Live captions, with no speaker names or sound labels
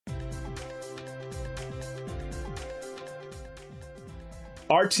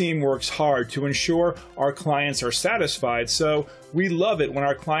Our team works hard to ensure our clients are satisfied, so we love it when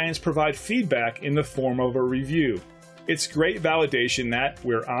our clients provide feedback in the form of a review. It's great validation that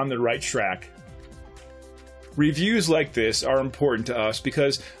we're on the right track. Reviews like this are important to us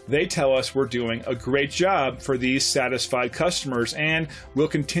because they tell us we're doing a great job for these satisfied customers and will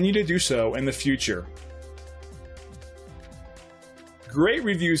continue to do so in the future. Great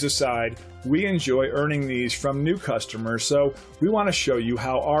reviews aside, we enjoy earning these from new customers, so we want to show you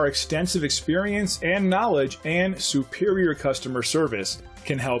how our extensive experience and knowledge and superior customer service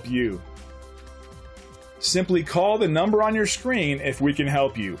can help you. Simply call the number on your screen if we can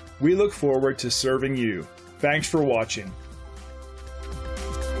help you. We look forward to serving you. Thanks for watching.